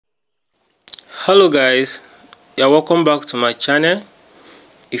Hello guys, you're welcome back to my channel.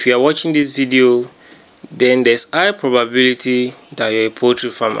 If you are watching this video, then there's high probability that you're a poultry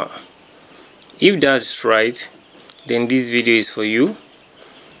farmer. If that's right, then this video is for you.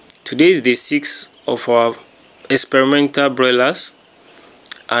 Today is day 6 of our experimental broilers,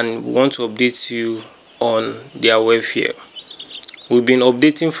 and we want to update you on their welfare. We've been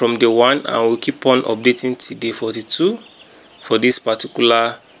updating from day 1 and we'll keep on updating till day 42 for these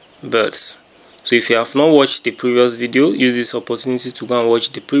particular birds. So if you have not watched the previous video, use this opportunity to go and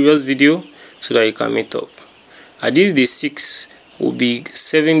watch the previous video so that you can meet up. At this day 6, we'll be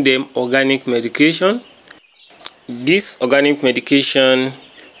serving them organic medication. This organic medication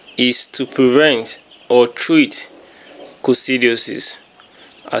is to prevent or treat coccidiosis.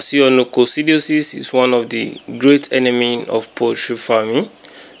 As you all know, coccidiosis is one of the great enemies of poultry farming.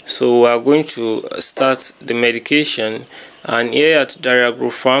 So we are going to start the medication, and here at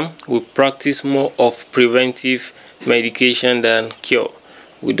Darey Farm we practice more of preventive medication than cure.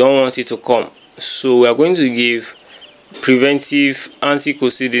 We don't want it to come, so we are going to give preventive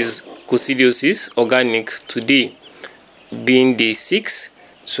anti-coccidiosis organic today, being day 6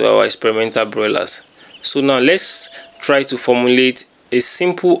 to our experimental broilers. So now let's try to formulate a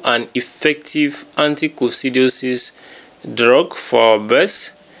simple and effective anti-coccidiosis drug for our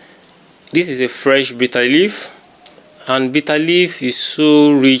birds. This is a fresh bitter leaf, and bitter leaf is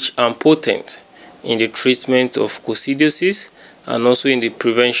so rich and potent in the treatment of coccidiosis and also in the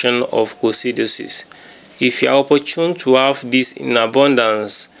prevention of coccidiosis. If you are opportune to have this in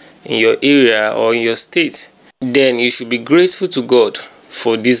abundance in your area or in your state, then you should be grateful to God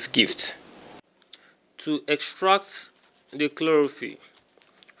for this gift. To extract the chlorophyll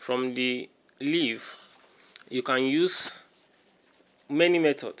from the leaf, you can use many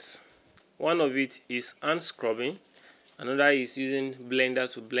methods. One of it is hand scrubbing, another is using blender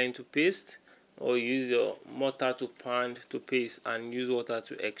to blend to paste, or use your mortar to pound to paste and use water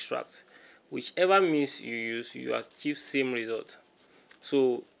to extract. Whichever means you use, you achieve same result.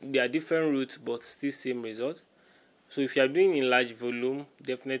 So there are different routes but still same result. So if you are doing in large volume,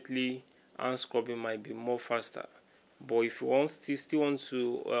 definitely hand scrubbing might be more faster. But if you still want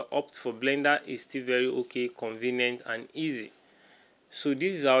to opt for blender, it's still very okay, convenient and easy. So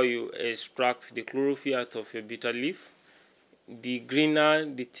this is how you extract the chlorophyll out of your bitter leaf. The greener,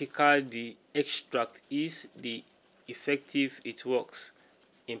 the thicker the extract is, the effective it works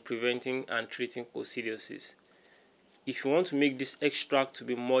in preventing and treating coccidiosis. If you want to make this extract to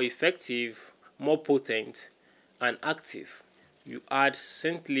be more effective, more potent and active, you add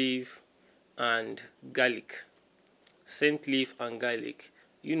scent leaf and garlic. Scent leaf and garlic.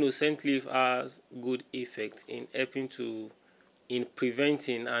 You know, scent leaf has good effect in helping in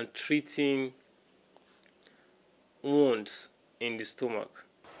preventing and treating wounds in the stomach.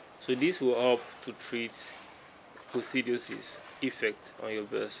 So this will help to treat coccidiosis effect on your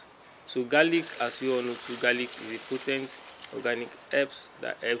birds. So garlic, as we all know too, garlic is a potent organic herbs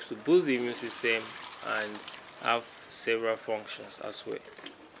that helps to boost the immune system and have several functions as well.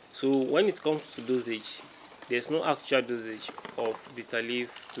 So when it comes to dosage, there's no actual dosage of bitter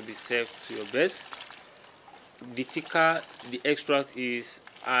leaf to be served to your birds. The thicker the extract is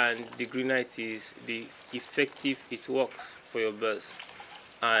and the greener it is, the effective it works for your birds.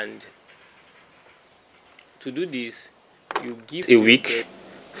 And to do this, you give a week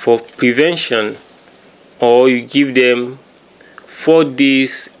for prevention, or you give them 4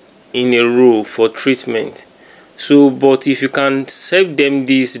 days in a row for treatment. So but if you can serve them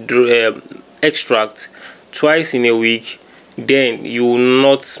this extract twice in a week, then you will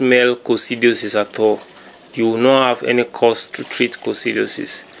not smell coccidiosis at all. You will not have any cause to treat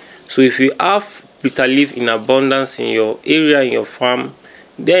coccidiosis. So if you have bitter leaf in abundance in your area, in your farm,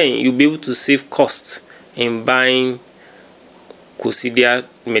 then you'll be able to save costs in buying coccidia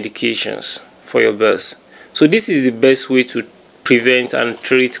medications for your birds. So this is the best way to prevent and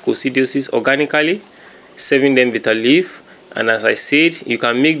treat coccidiosis organically, serving them bitter leaf. And as I said, you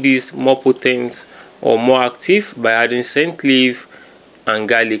can make this more potent or more active by adding scent leaf and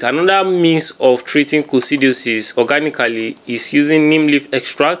garlic. Another means of treating coccidiosis organically is using neem leaf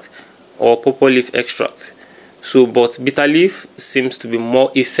extract or purple leaf extract. So but bitter leaf seems to be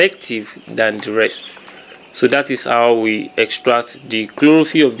more effective than the rest. So that is how we extract the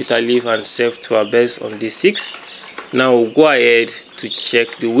chlorophyll of bitter leaf and serve to our birds on day 6. Now we'll go ahead to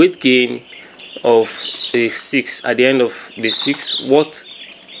check the weight gain of day 6. At the end of day 6, what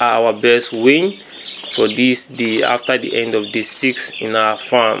are our birds weighing for this day after the end of day 6 in our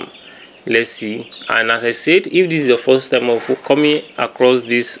farm? Let's see. And as I said, if this is the first time of coming across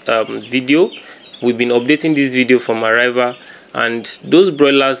this video, we've been updating this video from arrival, and those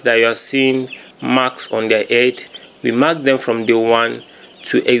broilers that you are seeing marks on their head. We mark them from day 1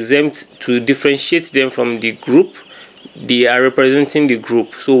 to differentiate them from the group. They are representing the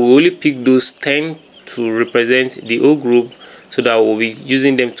group, so we only pick those 10 to represent the whole group, so that we'll be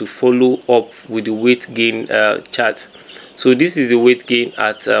using them to follow up with the weight gain chart. So this is the weight gain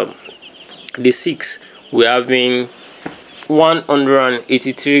at the 6. We're having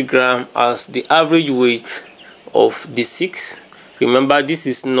 183 gram as the average weight of the 6. Remember, this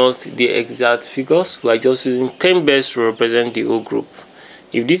is not the exact figures. We are just using 10 best to represent the whole group.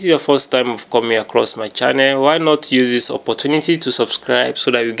 If this is your first time of coming across my channel, why not use this opportunity to subscribe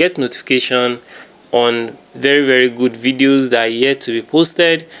so that you get notification on very good videos that are yet to be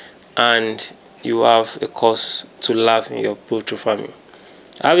posted, and you have a cause to laugh in your poultry farming.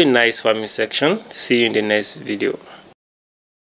 Have a nice farming section. See you in the next video.